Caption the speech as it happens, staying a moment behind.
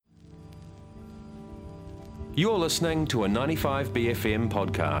You're listening to a 95BFM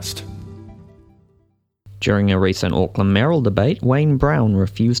podcast. During a recent Auckland mayoral debate, Wayne Brown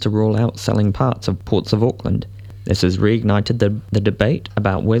refused to rule out selling parts of Ports of Auckland. This has reignited the debate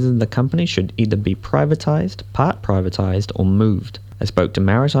about whether the company should either be privatised, part privatised, or moved. I spoke to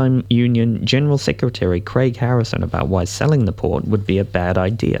Maritime Union General Secretary Craig Harrison about why selling the port would be a bad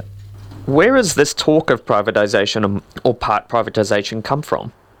idea. Where has this talk of privatisation or part privatisation come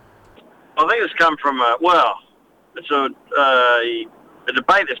from? I think it's come from, it's a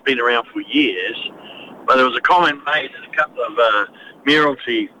debate that's been around for years, but there was a comment made in a couple of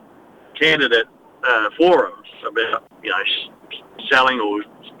mayoralty candidate forums about, selling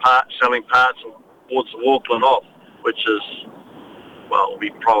parts of Ports of Auckland off, which is, will be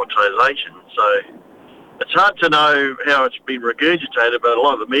privatisation. So it's hard to know how it's been regurgitated, but a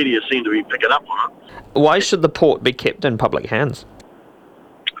lot of the media seem to be picking up on it. Why should the port be kept in public hands?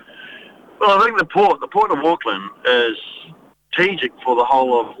 Well, I think the port of Auckland is strategic for the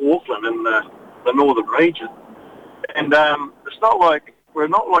whole of Auckland and the northern region. And we're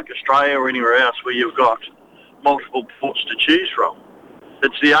not like Australia or anywhere else where you've got multiple ports to choose from.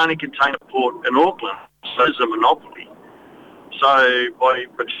 It's the only container port in Auckland, so it's a monopoly. So by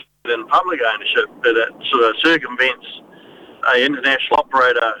in public ownership, it sort of circumvents an international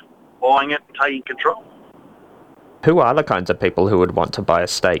operator buying it and taking control. Who are the kinds of people who would want to buy a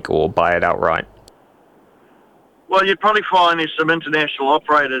stake or buy it outright? Well, you'd probably find there's some international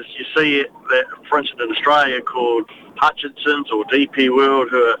operators. You see it, that, for instance, in Australia called Hutchinson's or DP World,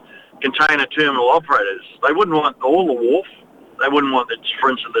 who are container terminal operators. They wouldn't want all the wharf. They wouldn't want, for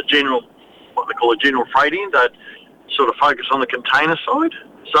instance, what they call a general freighting. They'd sort of focus on the container side.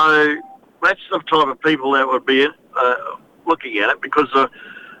 So that's the type of people that would be looking at it, because the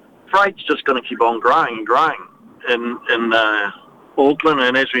freight's just going to keep on growing and growing in Auckland.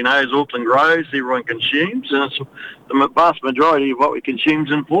 And as we know, as Auckland grows, everyone consumes, and it's the vast majority of what we consume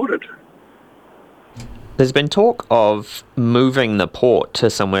is imported. There's been talk of moving the port to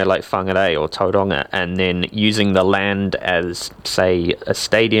somewhere like Whangarei or Tauranga and then using the land as, say, a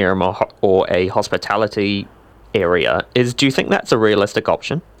stadium or a hospitality area. Do you think that's a realistic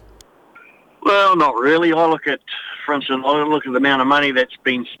option? Well, not really. For instance, I look at the amount of money that's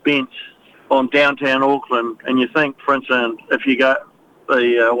been spent on downtown Auckland, and you think, for instance, if you go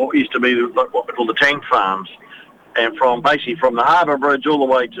what used to be what we call the tank farms, and from the harbour bridge all the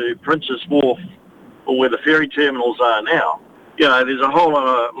way to Princess Wharf, or where the ferry terminals are now, there's a whole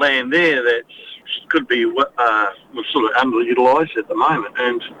lot of land there that could be sort of underutilised at the moment.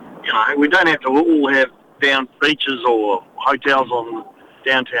 And we don't have to all have down beaches or hotels on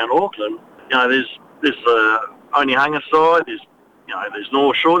downtown Auckland. There's only Hungerside, there's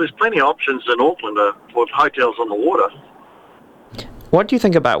North Shore. There's plenty of options in Auckland for hotels on the water. What do you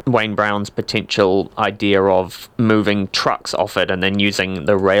think about Wayne Brown's potential idea of moving trucks off it and then using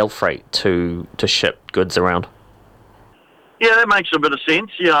the rail freight to ship goods around? Yeah, that makes a bit of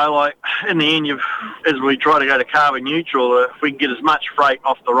sense. Like in the end, as we try to go to carbon neutral, if we can get as much freight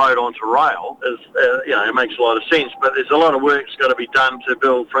off the road onto rail, it makes a lot of sense. But there's a lot of work that's got to be done to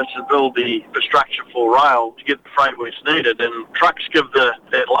build the infrastructure for rail to get the freight where it's needed. And trucks give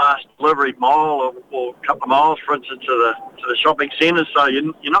that last delivery mile or a couple of miles, for instance, to the shopping centres. So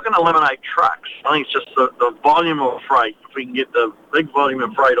you're not going to eliminate trucks. I think it's just the volume of freight. If we can get the big volume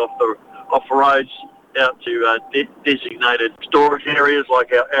of freight off the roads out to designated storage areas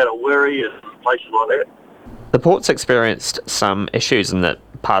like out of Wiri and places like that. The port's experienced some issues in the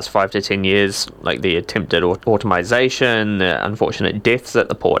past 5 to 10 years, like the attempted automisation, the unfortunate deaths at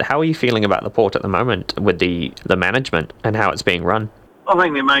the port. How are you feeling about the port at the moment with the management and how it's being run? I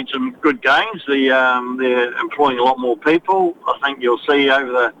think they made some good gains. They're employing a lot more people. I think you'll see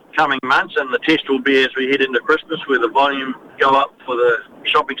over the coming months, and the test will be as we head into Christmas, where the volume go up for the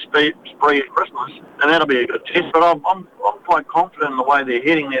shopping spree at Christmas, and that'll be a good test. But I'm quite confident in the way they're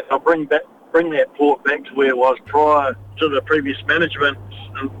heading. That they'll bring that port back to where it was prior to the previous management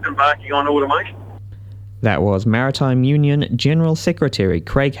embarking on automation. That was Maritime Union General Secretary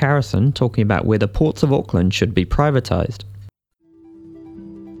Craig Harrison talking about whether Ports of Auckland should be privatised.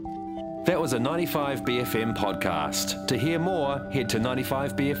 That was a 95BFM podcast. To hear more, head to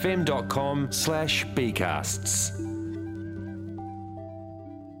 95bfm.com/bcasts.